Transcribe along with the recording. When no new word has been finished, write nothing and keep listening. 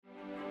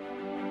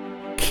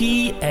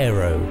Key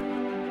Aero,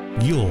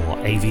 your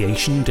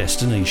aviation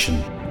destination.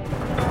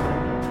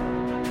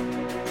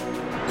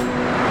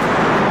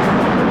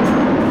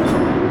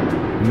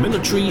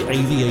 Military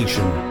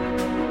Aviation.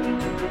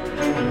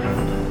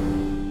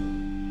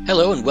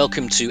 Hello and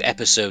welcome to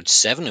episode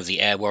 7 of the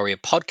Air Warrior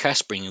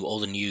podcast, bringing you all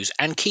the news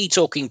and key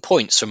talking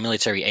points from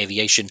military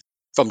aviation,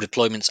 from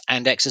deployments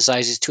and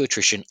exercises to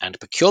attrition and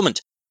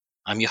procurement.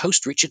 I'm your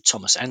host, Richard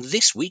Thomas, and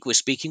this week we're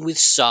speaking with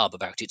Saab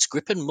about its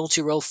Gripen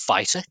multi-role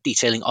fighter,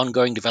 detailing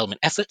ongoing development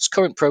efforts,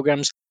 current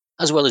programs,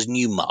 as well as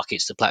new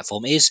markets the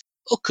platform is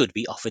or could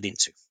be offered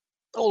into.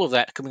 All of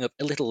that coming up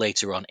a little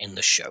later on in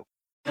the show.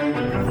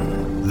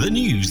 The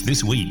news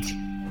this week.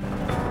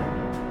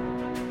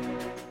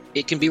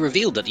 It can be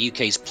revealed that the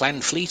UK's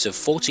planned fleet of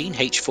 14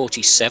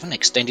 H-47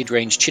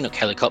 extended-range Chinook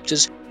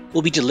helicopters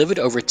will be delivered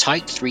over a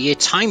tight 3-year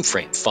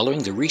timeframe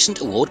following the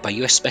recent award by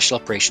US Special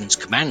Operations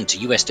Command to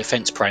US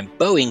defense prime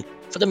Boeing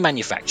for the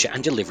manufacture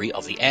and delivery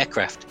of the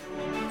aircraft.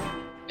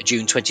 A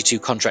June 22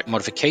 contract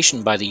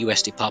modification by the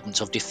US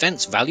Department of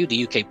Defense valued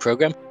the UK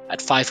program at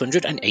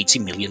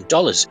 $580 million.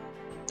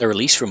 A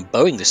release from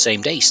Boeing the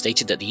same day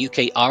stated that the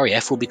UK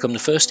RAF will become the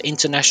first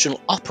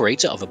international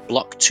operator of a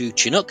Block II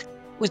Chinook,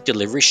 with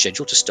delivery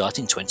scheduled to start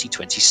in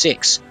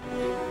 2026.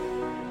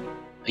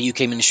 A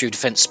UK Ministry of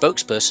Defence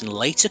spokesperson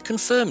later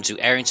confirmed to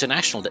Air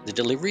International that the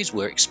deliveries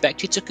were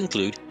expected to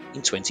conclude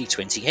in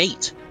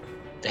 2028.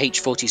 The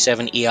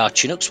H-47ER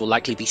Chinooks will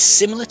likely be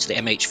similar to the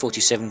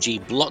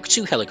MH-47G Block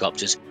II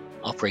helicopters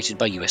operated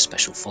by US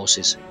Special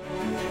Forces.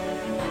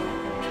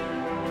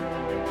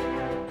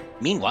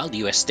 Meanwhile, the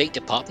US State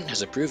Department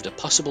has approved a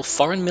possible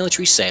foreign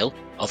military sale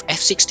of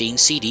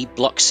F-16CD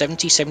Block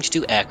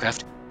 70-72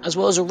 aircraft, as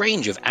well as a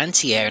range of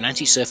anti-air and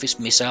anti-surface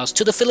missiles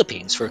to the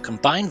Philippines for a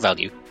combined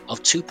value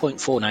of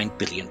 $2.49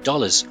 billion.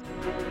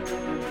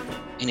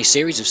 In a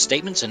series of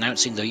statements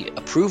announcing the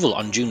approval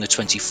on June the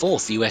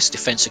 24th, the US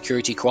Defense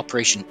Security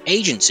Cooperation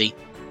Agency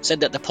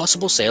said that the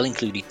possible sale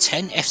included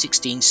 10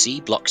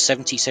 F-16C Block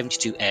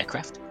 70-72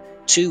 aircraft,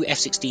 2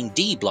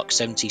 F-16D Block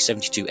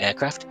 70-72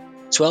 aircraft,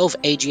 12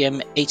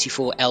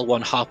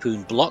 AGM-84L1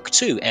 Harpoon Block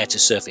II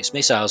air-to-surface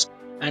missiles,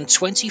 and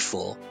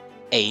 24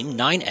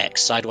 AIM-9X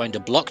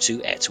Sidewinder Block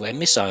II air-to-air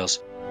missiles.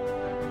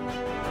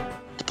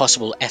 The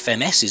possible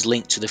FMS is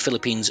linked to the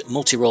Philippines'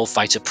 multi-role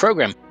fighter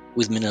program,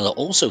 with Manila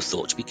also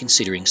thought to be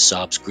considering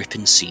Saab's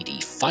Gripen CD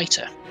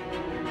fighter.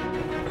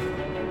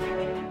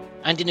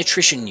 And in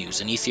attrition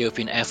news, an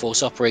Ethiopian Air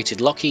Force-operated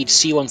Lockheed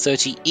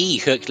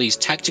C-130E Hercules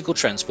tactical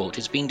transport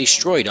has been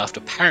destroyed after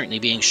apparently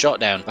being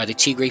shot down by the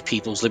Tigray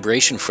People's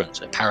Liberation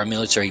Front, a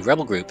paramilitary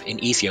rebel group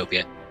in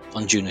Ethiopia,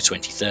 on June the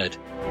 23rd.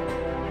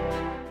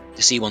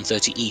 The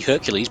C-130E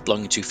Hercules,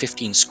 belonging to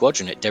 15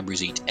 Squadron at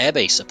Debrecen Air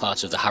Base, a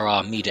part of the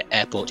Harar Mida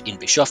Airport in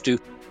Bishoftu,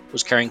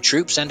 was carrying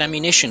troops and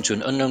ammunition to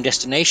an unknown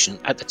destination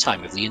at the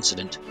time of the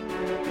incident.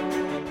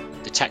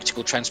 The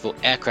tactical transport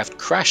aircraft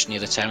crashed near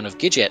the town of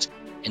Gijet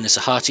in the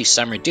Sahati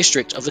Samra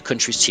district of the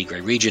country's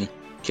Tigray region,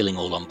 killing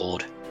all on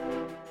board.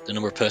 The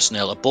number of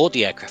personnel aboard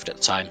the aircraft at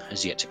the time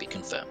has yet to be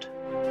confirmed.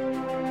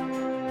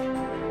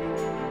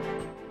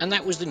 And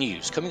that was the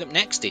news. Coming up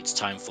next, it's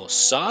time for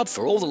Saab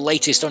for all the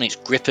latest on its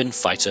Gripen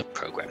fighter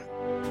program.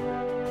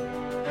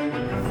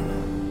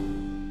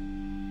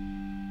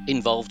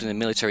 Involved in the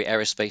military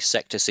aerospace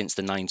sector since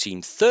the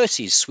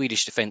 1930s,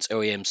 Swedish defense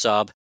OEM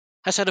Saab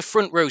has had a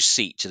front row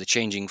seat to the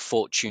changing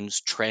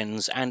fortunes,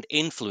 trends, and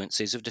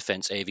influences of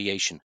defense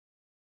aviation.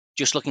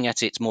 Just looking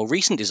at its more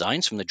recent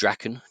designs, from the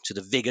Draken to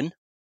the Viggen,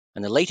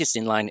 and the latest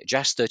in-line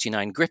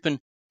JAS-39 Gripen,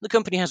 the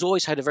company has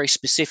always had a very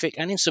specific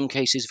and in some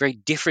cases very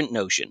different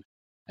notion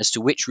as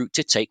to which route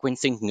to take when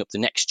thinking up the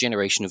next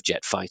generation of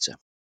jet fighter.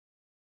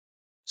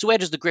 So where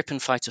does the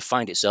Gripen fighter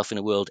find itself in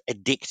a world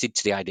addicted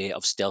to the idea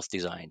of stealth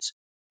designs?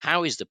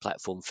 How is the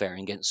platform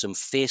faring against some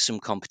fearsome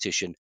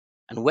competition,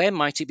 and where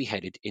might it be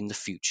headed in the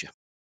future?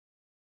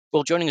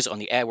 Well, joining us on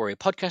the Air Warrior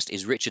podcast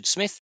is Richard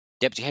Smith,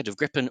 Deputy Head of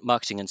Gripen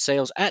Marketing and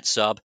Sales at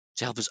Saab,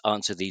 to help us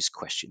answer these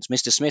questions.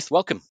 Mr. Smith,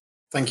 welcome.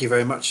 Thank you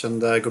very much, and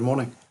good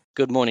morning.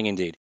 Good morning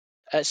indeed.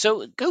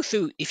 So go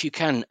through, if you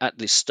can, at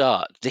the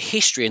start, the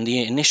history and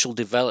the initial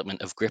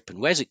development of Gripen.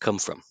 Where's it come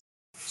from?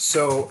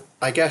 So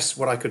I guess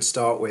what I could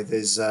start with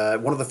is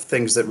one of the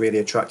things that really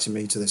attracted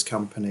me to this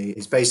company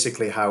is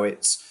basically how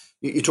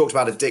you talked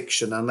about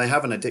addiction, and they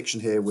have an addiction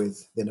here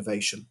with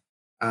innovation.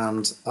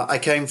 And I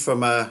came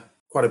from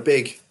quite a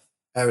big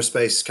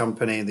aerospace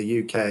company in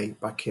the UK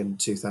back in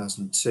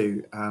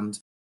 2002. And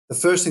the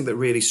first thing that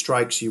really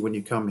strikes you when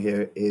you come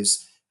here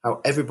is how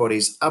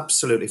everybody's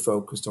absolutely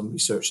focused on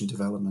research and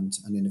development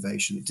and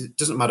innovation. It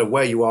doesn't matter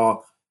where you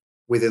are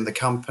within the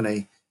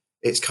company,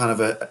 it's kind of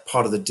a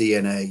part of the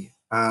DNA.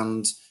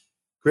 And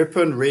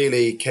Gripen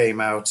really came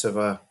out of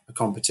a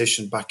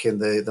competition back in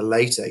the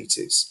late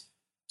 80s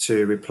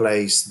to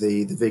replace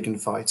the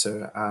Viggen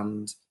fighter.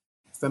 And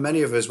for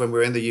many of us, when we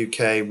were in the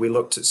UK, we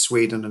looked at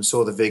Sweden and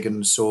saw the Viggen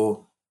and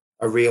saw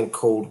a real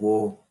Cold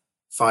War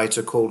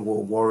fighter, Cold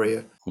War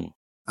warrior.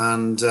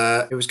 And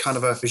it was kind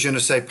of a je ne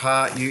sais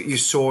pas. You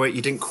saw it,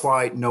 you didn't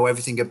quite know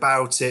everything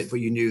about it, but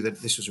you knew that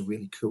this was a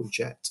really cool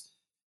jet.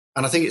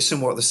 And I think it's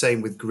somewhat the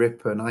same with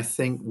Gripen. I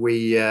think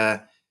we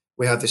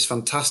have this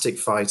fantastic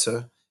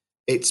fighter.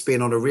 It's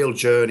been on a real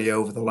journey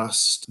over the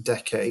last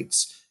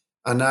decades,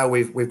 and now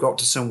we've got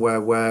to somewhere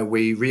where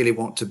we really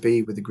want to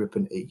be with the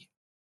Gripen E.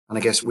 And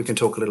I guess we can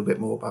talk a little bit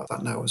more about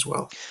that now as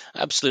well.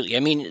 Absolutely.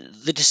 I mean,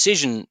 the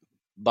decision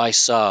by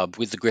Saab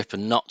with the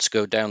Gripen not to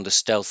go down the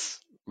stealth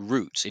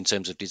route in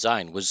terms of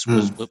design was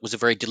a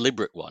very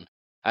deliberate one,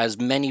 as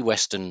many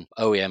Western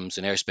OEMs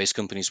and aerospace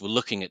companies were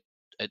looking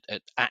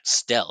at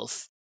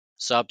stealth.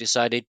 Saab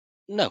decided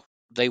no,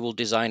 they will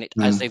design it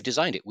as they've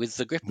designed it with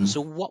the Gripen.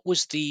 So, what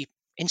was the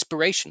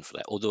inspiration for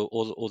that,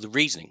 or the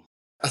reasoning?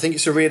 I think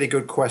it's a really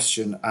good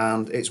question,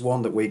 and it's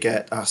one that we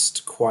get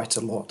asked quite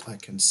a lot, I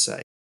can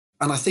say.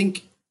 And I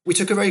think we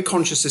took a very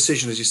conscious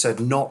decision, as you said,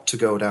 not to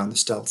go down the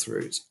stealth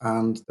route.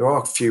 And there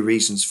are a few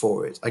reasons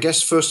for it. I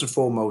guess first and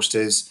foremost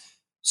is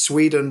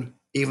Sweden,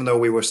 even though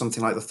we were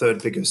something like the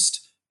third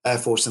biggest air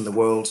force in the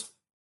world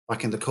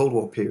back in the Cold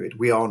War period,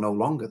 we are no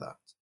longer that.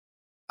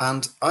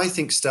 And I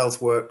think stealth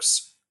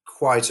works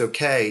quite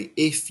okay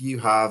if you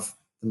have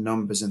the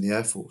numbers in the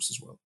Air Force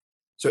as well.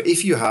 So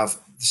if you have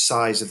the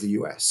size of the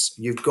US,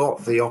 you've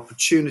got the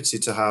opportunity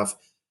to have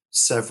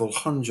several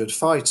hundred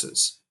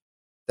fighters,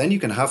 then you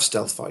can have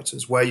stealth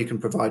fighters where you can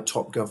provide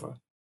top cover.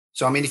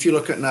 So, I mean, if you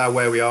look at now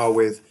where we are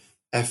with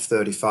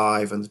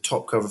F-35 and the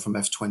top cover from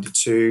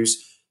F-22s,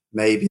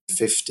 maybe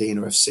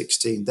F-15 or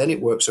F-16, then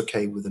it works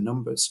okay with the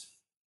numbers.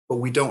 But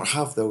we don't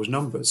have those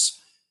numbers.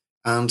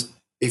 And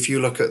if you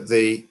look at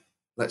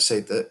let's say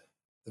the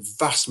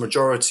vast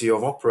majority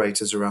of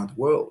operators around the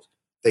world,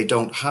 they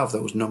don't have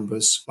those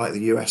numbers like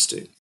the US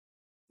do.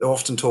 They're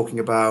often talking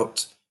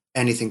about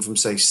anything from,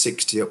 say,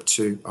 60 up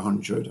to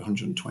 100,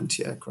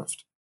 120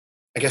 aircraft.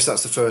 I guess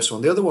that's the first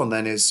one. The other one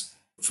then is,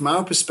 from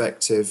our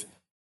perspective,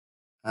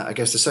 I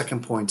guess the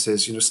second point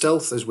is,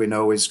 stealth, as we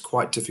know, is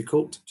quite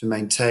difficult to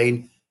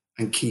maintain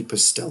and keep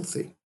us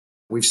stealthy.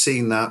 We've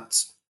seen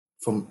that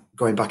from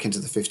going back into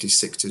the 50s,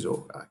 60s,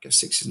 or I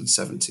guess 60s and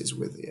 70s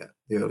with the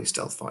early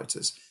stealth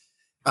fighters.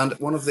 And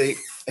one of the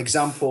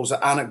examples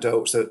or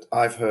anecdotes that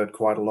I've heard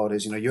quite a lot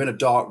is, you're in a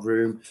dark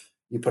room,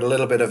 you put a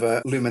little bit of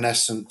a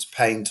luminescent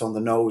paint on the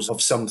nose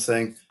of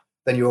something,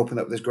 then you open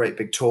up this great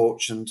big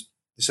torch and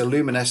this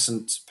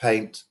luminescent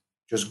paint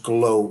just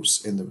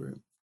glows in the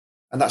room.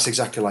 And that's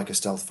exactly like a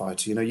stealth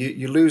fighter.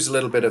 You lose a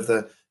little bit of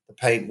the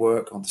paint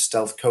work on the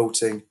stealth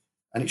coating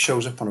and it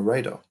shows up on a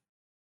radar.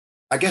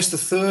 I guess the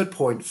third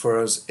point for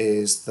us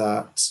is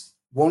that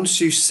once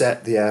you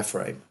set the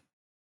airframe,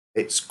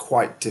 it's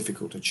quite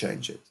difficult to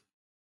change it.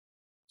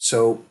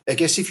 So I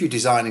guess if you're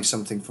designing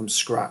something from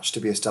scratch to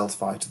be a stealth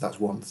fighter, that's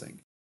one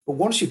thing. But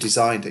once you've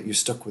designed it, you're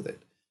stuck with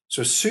it.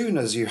 So as soon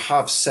as you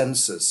have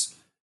sensors,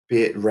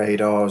 be it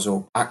radars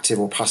or active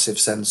or passive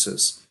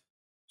sensors,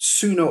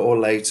 sooner or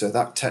later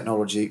that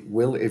technology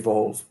will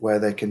evolve where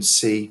they can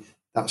see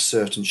that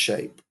certain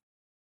shape.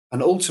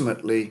 And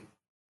ultimately,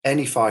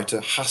 any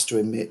fighter has to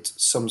emit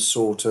some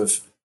sort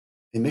of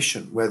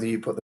emission, whether you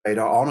put the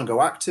radar on and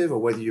go active or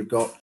whether you've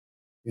got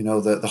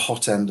the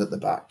hot end at the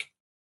back.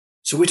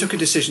 So we took a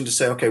decision to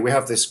say, okay, we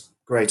have this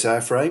great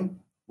airframe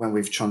when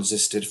we've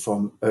transisted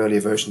from earlier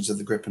versions of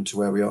the Gripen to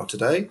where we are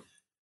today.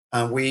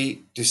 And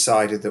we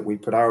decided that we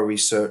put our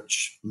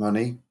research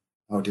money,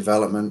 our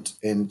development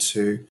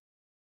into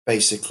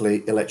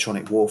basically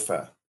electronic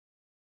warfare.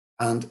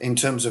 And in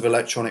terms of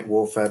electronic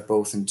warfare,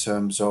 both in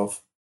terms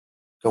of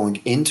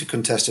going into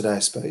contested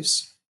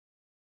airspace,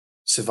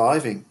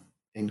 surviving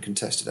in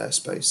contested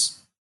airspace,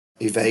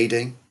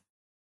 evading,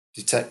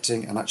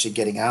 detecting, and actually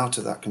getting out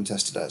of that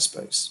contested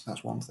airspace.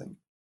 That's one thing.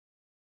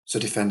 So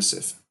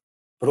defensive,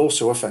 but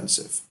also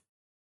offensive.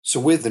 So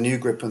with the new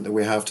Gripen that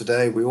we have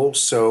today, we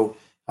also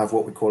have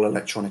what we call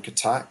electronic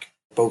attack,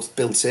 both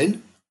built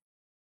in.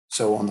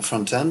 So on the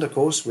front end, of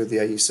course, with the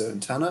AESA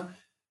antenna,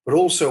 but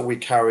also we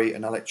carry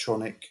an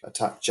electronic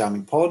attack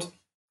jamming pod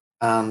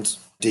and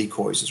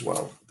decoys as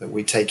well that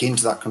we take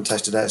into that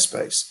contested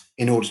airspace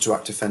in order to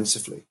act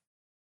offensively.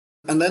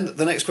 And then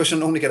the next question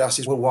I normally get asked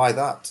is, well, why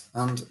that?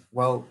 And,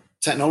 well,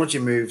 technology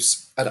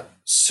moves at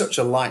such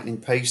a lightning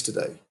pace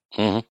today.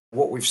 Mm-hmm.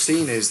 What we've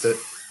seen is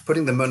that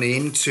putting the money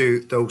into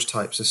those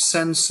types of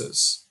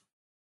sensors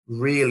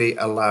really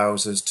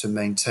allows us to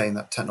maintain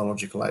that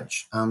technological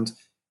edge. And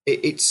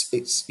it's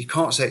you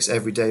can't say it's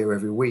every day or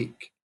every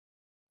week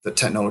that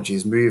technology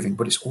is moving,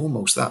 but it's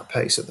almost that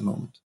pace at the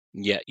moment.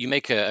 Yeah, you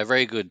make a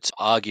very good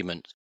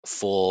argument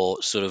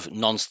for sort of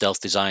non-stealth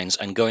designs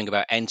and going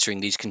about entering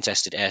these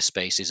contested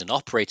airspaces and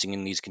operating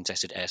in these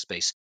contested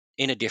airspace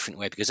in a different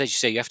way, because as you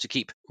say, you have to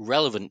keep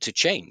relevant to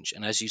change.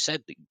 And as you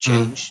said,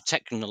 change,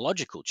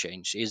 technological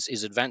change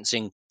is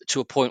advancing to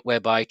a point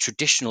whereby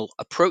traditional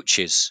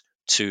approaches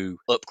to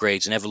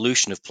upgrades and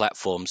evolution of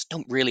platforms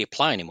don't really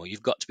apply anymore.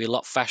 You've got to be a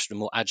lot faster and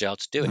more agile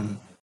to do it.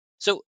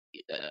 So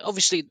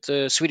obviously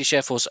the Swedish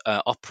Air Force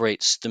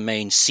operates the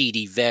main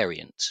CD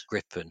variant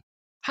Gripen.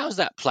 How's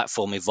that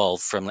platform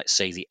evolved from, let's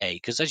say, the A?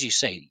 Because as you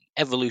say,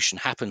 evolution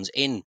happens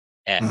in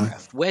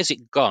aircraft. Where's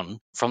it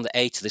gone from the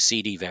A to the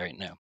CD variant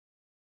now?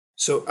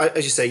 So,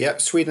 as you say, yeah,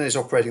 Sweden is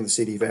operating the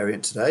CD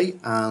variant today,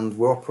 and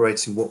we're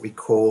operating what we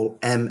call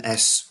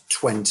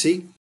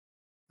MS-20.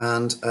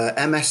 And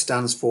MS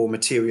stands for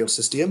Material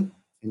System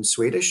in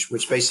Swedish,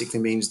 which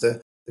basically means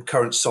the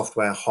current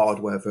software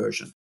hardware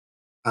version.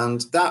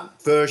 And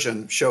that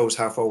version shows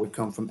how far we've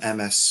come from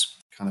MS,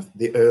 kind of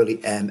the early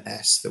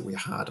MS that we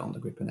had on the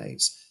Gripen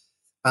A's.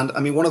 And I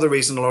mean, one of the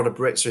reasons a lot of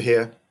Brits are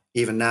here,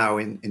 even now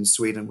in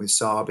Sweden with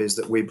Saab, is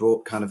that we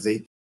brought kind of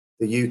the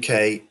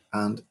UK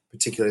and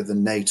particularly the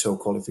NATO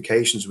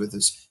qualifications with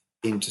us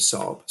into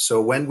Saab.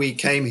 So when we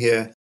came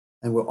here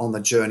and were on the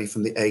journey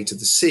from the A to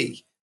the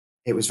C,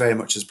 it was very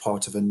much as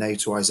part of a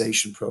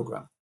NATOization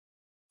program.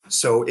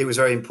 So it was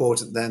very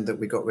important then that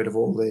we got rid of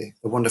all the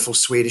wonderful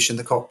Swedish in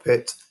the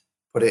cockpit,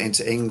 put it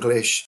into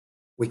English.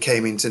 We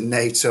came into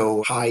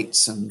NATO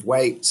heights and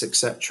weights,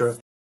 etc.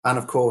 And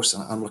of course,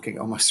 I'm looking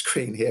on my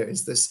screen here,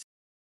 is this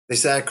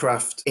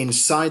aircraft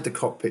inside the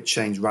cockpit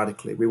changed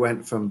radically. We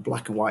went from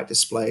black and white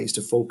displays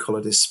to full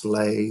color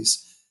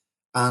displays.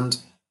 And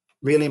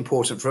really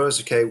important for us,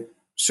 okay,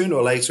 sooner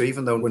or later,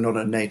 even though we're not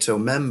a NATO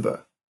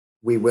member,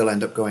 we will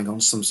end up going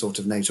on some sort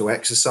of NATO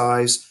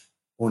exercise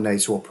or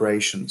NATO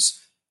operations.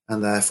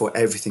 And therefore,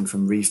 everything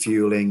from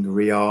refueling,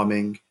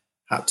 rearming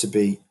had to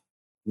be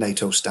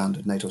NATO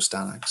standard, NATO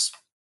STANAGs.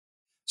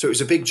 So it was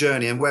a big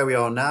journey. And where we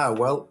are now,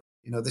 well,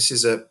 you know, this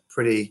is a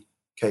pretty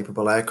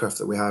capable aircraft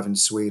that we have in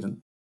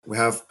Sweden. We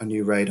have a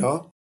new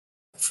radar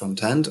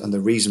front end. And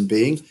the reason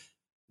being,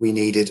 we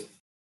needed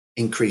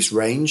increased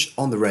range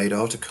on the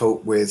radar to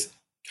cope with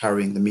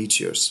carrying the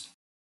Meteors.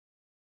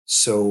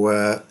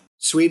 So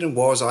Sweden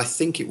was, I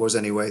think it was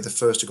anyway, the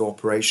first to go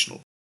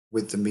operational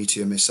with the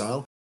Meteor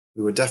missile.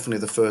 We were definitely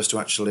the first to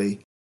actually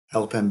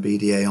help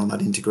MBDA on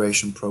that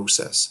integration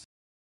process.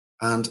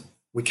 And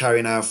we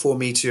carry now 4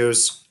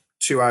 Meteors,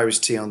 2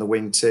 Iris-T on the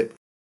wingtip,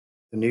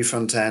 the new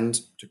front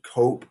end to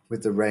cope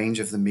with the range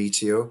of the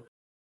Meteor,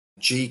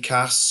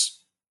 GCAS,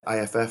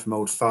 IFF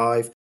Mode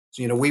 5.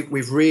 So, you know,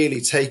 we've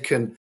really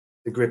taken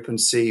the Gripen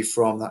C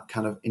from that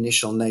kind of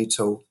initial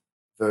NATO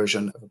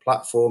version of a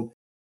platform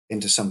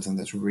into something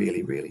that's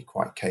really, really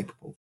quite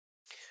capable.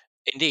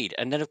 Indeed.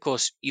 And then, of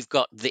course, you've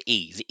got the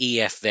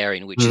EF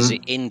variant, which is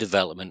in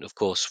development, of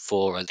course,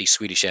 for the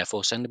Swedish Air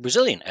Force and the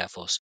Brazilian Air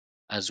Force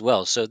as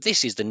well. So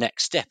this is the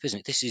next step, isn't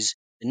it? This is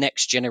the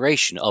next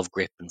generation of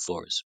Gripen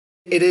for us.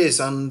 It is.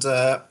 And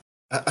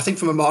I think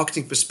from a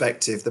marketing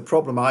perspective, the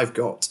problem I've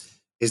got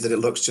is that it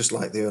looks just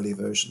like the earlier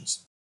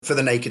versions for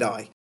the naked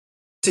eye,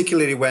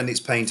 particularly when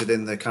it's painted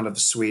in the kind of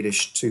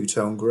Swedish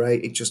two-tone grey.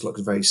 It just looks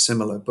very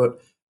similar,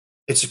 but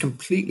it's a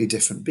completely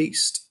different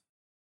beast.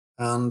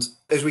 And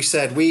as we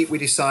said, we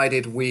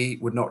decided we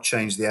would not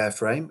change the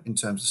airframe in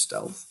terms of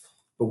stealth,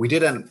 but we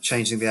did end up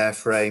changing the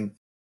airframe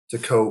to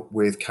cope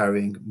with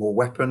carrying more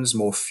weapons,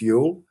 more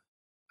fuel,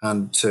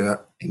 and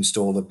to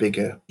install a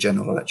bigger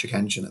General Electric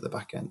engine at the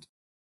back end.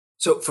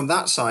 So from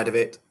that side of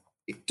it,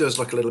 it does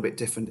look a little bit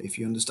different if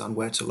you understand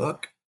where to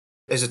look.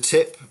 As a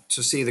tip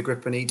to see the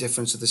Gripen E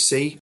difference to the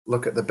C,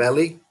 look at the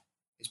belly.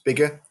 It's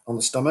bigger on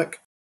the stomach.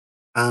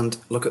 And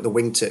look at the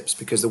wingtips,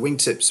 because the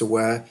wingtips are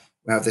where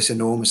we have this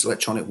enormous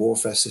electronic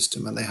warfare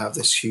system, and they have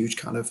this huge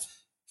kind of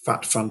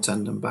fat front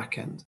end and back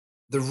end.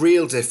 The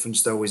real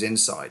difference, though, is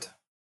inside.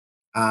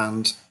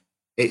 And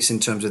it's in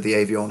terms of the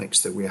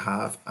avionics that we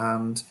have.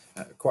 And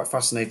quite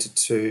fascinated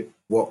to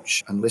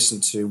watch and listen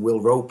to Will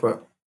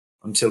Roper,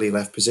 until he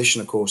left position,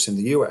 of course, in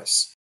the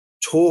US,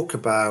 talk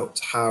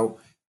about how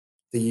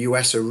the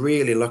US are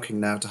really looking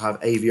now to have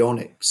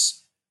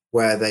avionics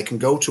where they can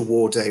go to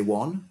war day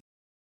one,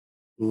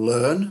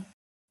 learn.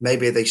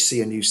 Maybe they see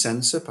a new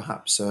sensor,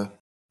 perhaps a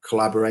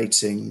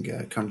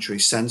collaborating country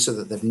sensor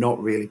that they've not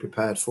really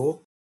prepared for.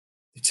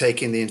 They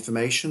take in the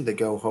information, they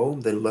go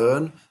home, they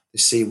learn, they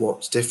see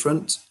what's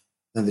different,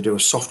 then they do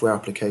a software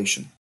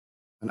application.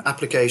 An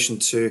application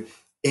to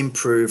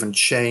improve and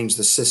change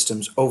the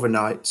systems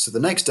overnight, so the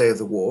next day of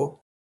the war,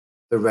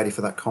 they're ready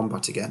for that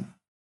combat again.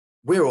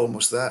 We're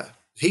almost there.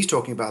 He's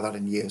talking about that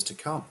in years to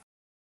come.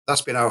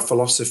 That's been our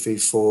philosophy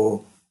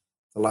for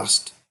the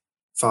last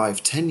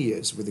 5-10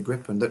 years with the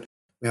Gripen, that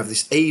we have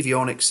this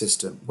avionics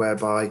system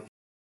whereby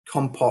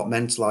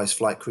compartmentalized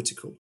flight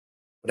critical,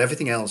 but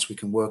everything else we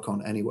can work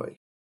on anyway.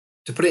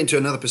 To put it into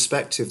another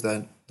perspective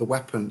then, the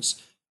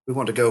weapons, we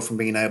want to go from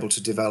being able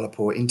to develop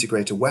or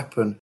integrate a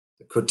weapon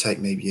that could take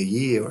maybe a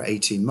year or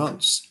 18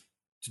 months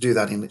to do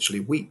that in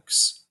literally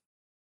weeks,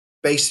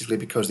 basically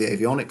because the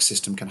avionics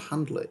system can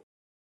handle it.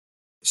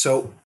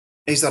 So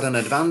is that an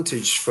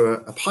advantage for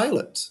a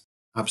pilot?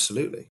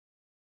 Absolutely.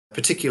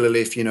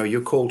 Particularly if, you know,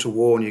 you're called to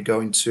war and you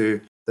go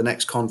into the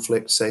next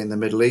conflict, say in the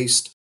Middle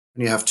East,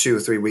 and you have 2 or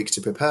 3 weeks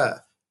to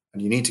prepare,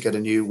 and you need to get a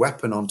new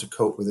weapon on to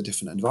cope with a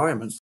different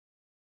environment,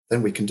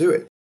 then we can do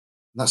it. And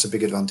that's a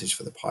big advantage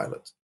for the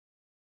pilot.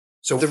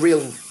 So the real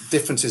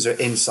differences are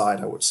inside,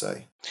 I would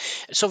say.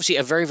 It's obviously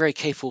a very, very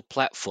capable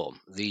platform,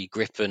 the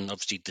Gripen,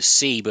 obviously the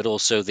C, but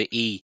also the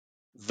E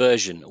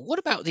version. What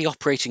about the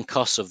operating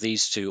costs of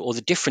these two, or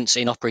the difference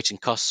in operating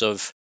costs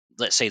of,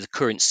 let's say, the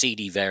current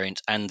CD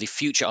variant and the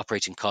future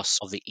operating costs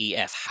of the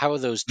EF? How are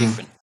those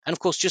different? And of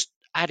course, just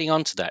adding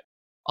on to that,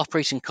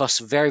 operating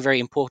costs a very, very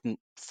important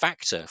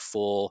factor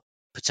for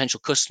potential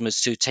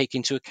customers to take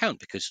into account,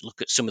 because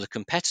look at some of the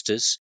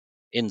competitors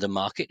in the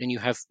market, and you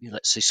have,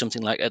 let's say,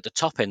 something like at the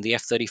top end, the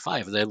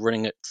F-35, they're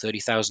running at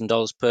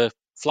 $30,000 per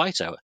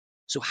flight hour.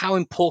 So how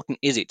important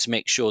is it to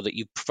make sure that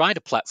you provide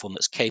a platform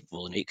that's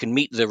capable and it can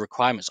meet the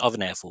requirements of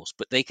an Air Force,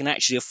 but they can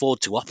actually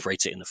afford to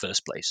operate it in the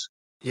first place?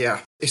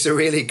 Yeah, it's a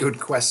really good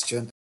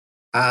question.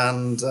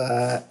 And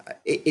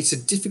it's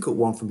a difficult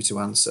one for me to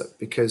answer,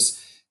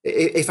 because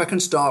if I can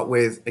start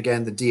with,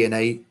 again, the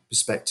DNA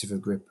perspective of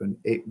Gripen,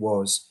 it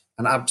was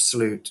an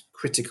absolute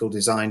critical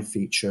design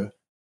feature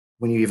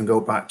when you even go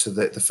back to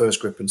the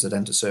first Gripens that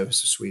entered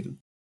service for Sweden.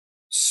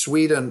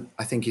 Sweden,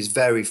 I think, is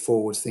very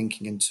forward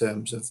thinking in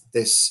terms of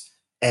this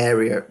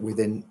area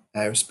within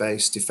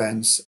aerospace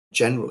defense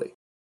generally.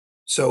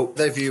 So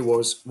their view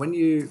was, when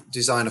you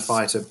design a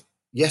fighter,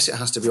 yes, it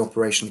has to be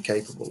operationally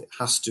capable. It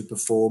has to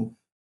perform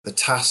the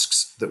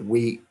tasks that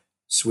we,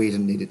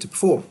 Sweden, needed to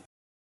perform,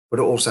 but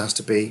it also has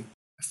to be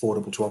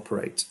affordable to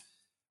operate.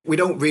 We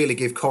don't really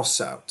give costs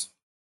out,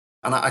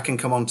 and I can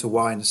come on to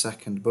why in a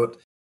second, but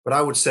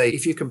I would say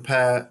if you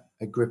compare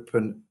a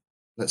Gripen,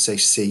 let's say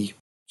C,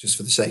 just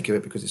for the sake of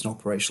it, because it's an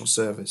operational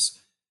service,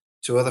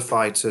 to other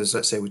fighters,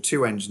 let's say with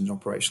 2 engines in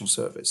operational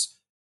service,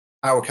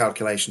 our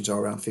calculations are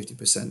around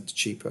 50%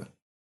 cheaper.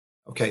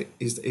 Okay,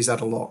 is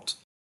that a lot?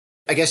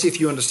 I guess if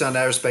you understand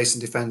aerospace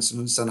and defense and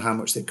understand how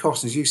much they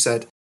cost, as you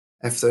said,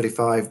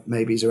 F-35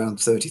 maybe is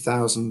around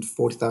 30,000,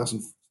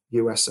 40,000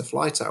 US a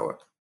flight hour.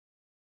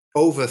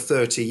 Over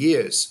 30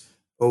 years,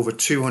 over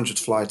 200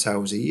 flight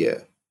hours a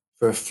year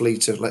for a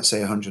fleet of, let's say,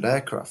 100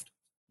 aircraft,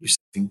 you're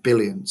saving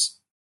billions.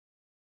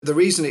 The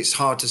reason it's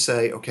hard to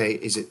say, okay,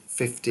 is it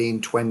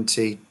 15,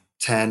 20,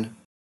 10?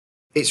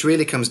 It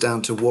really comes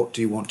down to what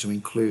do you want to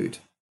include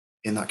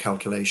in that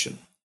calculation.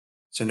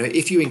 So now,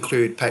 if you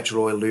include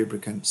petrol, oil,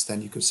 lubricants,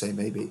 then you could say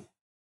maybe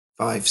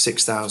 5,000,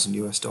 6,000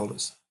 US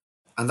dollars.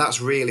 And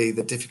that's really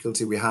the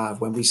difficulty we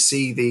have when we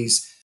see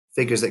these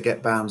figures that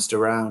get bounced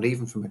around,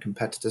 even from a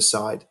competitor's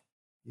side.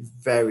 You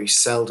very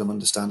seldom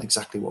understand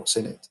exactly what's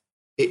in it.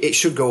 It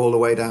should go all the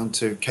way down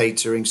to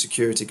catering,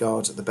 security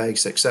guards at the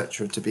base,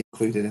 etc., to be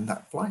included in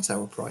that flight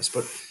hour price.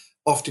 But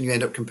often you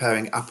end up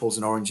comparing apples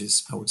and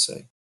oranges, I would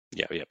say.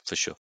 Yeah, for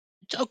sure.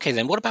 Okay,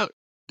 then what about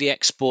the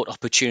export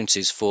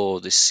opportunities for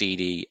the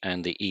CD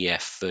and the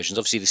EF versions?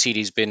 Obviously, the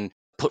CD's been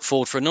put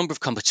forward for a number of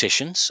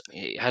competitions.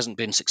 It hasn't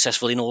been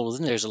successful in all of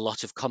them. There's a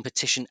lot of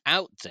competition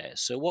out there.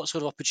 So what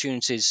sort of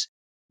opportunities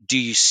do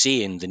you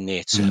see in the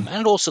near term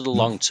and also the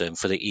long term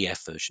for the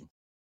EF version?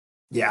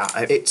 Yeah,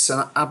 it's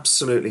an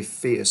absolutely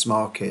fierce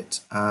market.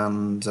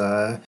 And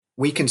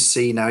we can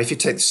see now, if you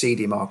take the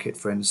CD market,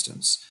 for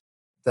instance,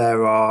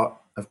 there are,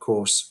 of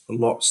course,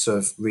 lots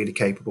of really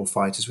capable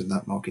fighters within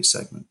that market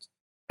segment.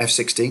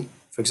 F-16,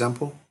 for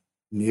example,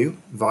 new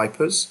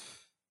Vipers.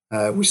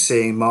 We're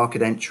seeing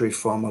market entry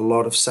from a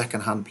lot of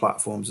second-hand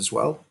platforms as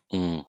well,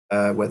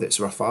 whether it's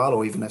Rafale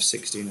or even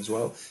F-16 as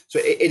well. So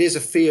it is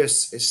a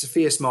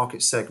fierce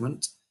market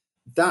segment.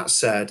 That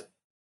said,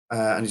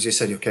 and as you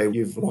said, okay,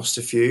 you've lost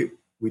a few.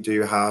 We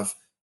do have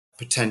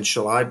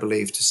potential, I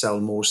believe, to sell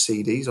more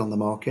CDs on the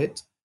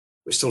market.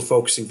 We're still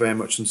focusing very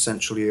much on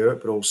Central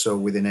Europe, but also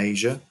within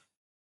Asia.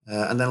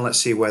 And then let's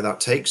see where that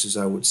takes us,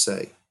 I would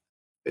say.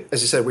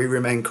 As I said, we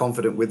remain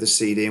confident with the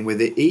CD, and with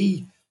the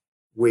E,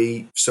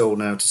 we sold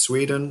now to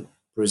Sweden,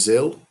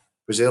 Brazil.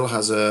 Brazil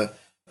has a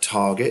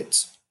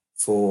target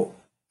for,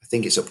 I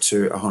think it's up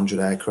to 100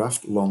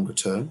 aircraft longer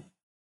term.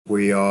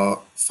 We are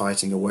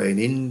fighting away in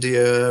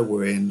India.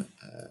 We're in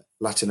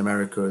Latin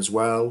America as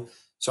well.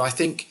 So I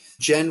think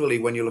generally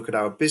when you look at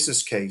our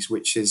business case,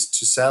 which is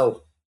to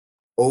sell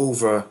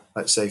over,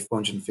 let's say,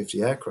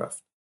 450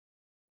 aircraft,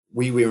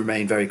 we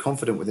remain very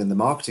confident within the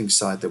marketing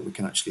side that we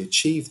can actually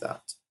achieve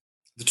that.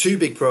 The 2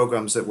 big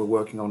programs that we're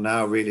working on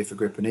now really for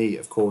Gripen E,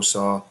 of course,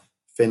 are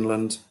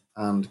Finland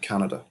and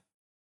Canada.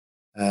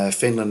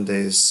 Finland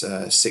is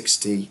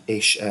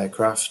 60-ish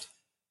aircraft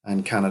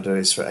and Canada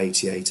is for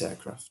 88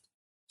 aircraft.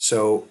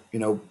 So,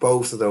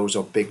 both of those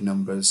are big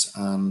numbers,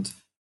 and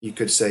you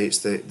could say it's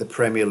the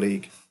Premier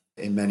League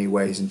in many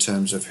ways in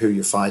terms of who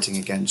you're fighting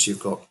against. You've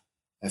got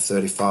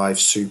F-35,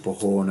 Super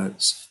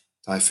Hornets,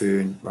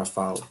 Typhoon,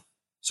 Rafale.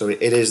 So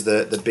it is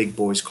the big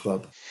boys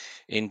club.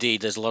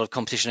 Indeed, there's a lot of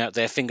competition out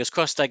there. Fingers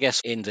crossed, I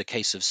guess, in the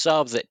case of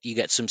Saab, that you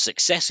get some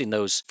success in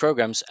those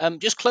programs.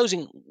 Just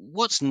closing,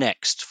 what's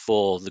next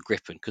for the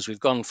Gripen? Because we've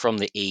gone from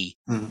the E,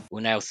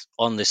 we're now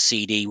on the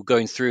CD, we're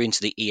going through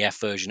into the EF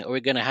version. Are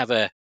we going to have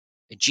a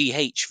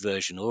GH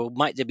version, or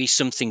might there be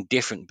something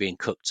different being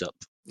cooked up?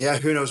 Yeah,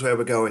 who knows where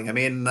we're going? I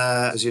mean,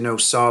 as you know,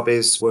 Saab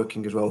is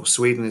working as well.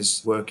 Sweden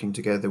is working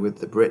together with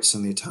the Brits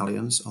and the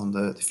Italians on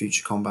the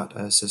Future Combat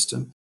Air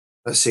System.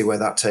 Let's see where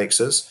that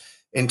takes us.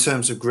 In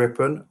terms of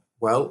Gripen,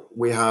 well,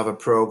 we have a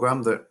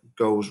program that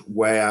goes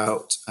way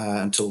out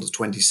until the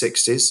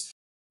 2060s.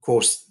 Of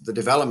course, the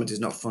development is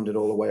not funded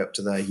all the way up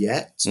to there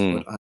yet,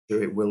 but I'm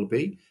sure it will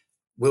be.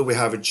 Will we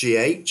have a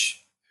GH?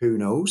 Who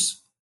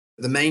knows?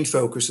 The main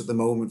focus at the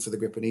moment for the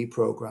Gripen E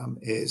program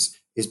is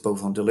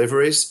both on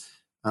deliveries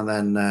and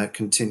then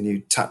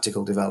continued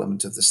tactical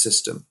development of the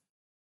system.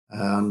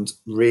 And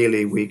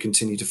really, we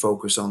continue to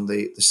focus on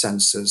the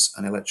sensors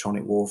and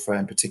electronic warfare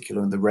in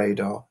particular, and the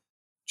radar,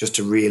 just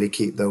to really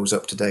keep those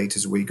up to date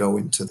as we go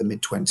into the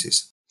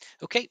mid-20s.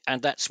 Okay,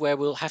 and that's where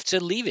we'll have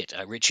to leave it.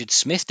 Richard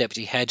Smith,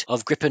 Deputy Head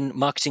of Gripen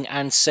Marketing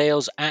and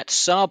Sales at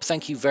Saab,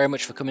 thank you very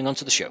much for coming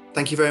onto the show.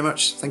 Thank you very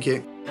much. Thank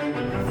you.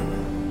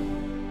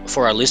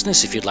 For our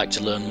listeners, if you'd like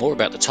to learn more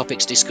about the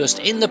topics discussed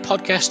in the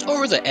podcast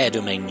or other air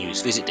domain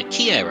news, visit the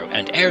Key Aero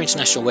and Air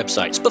International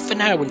websites. But for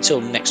now,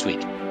 until next week,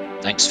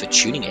 thanks for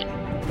tuning in.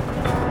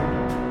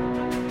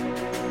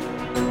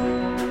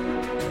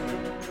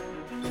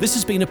 This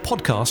has been a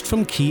podcast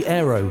from Key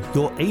Aero,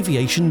 your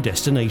aviation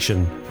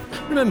destination.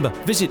 Remember,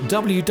 visit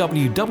www.key.aero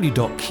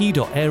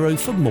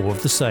for more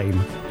of the same.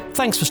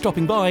 Thanks for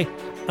stopping by,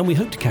 and we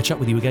hope to catch up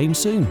with you again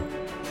soon.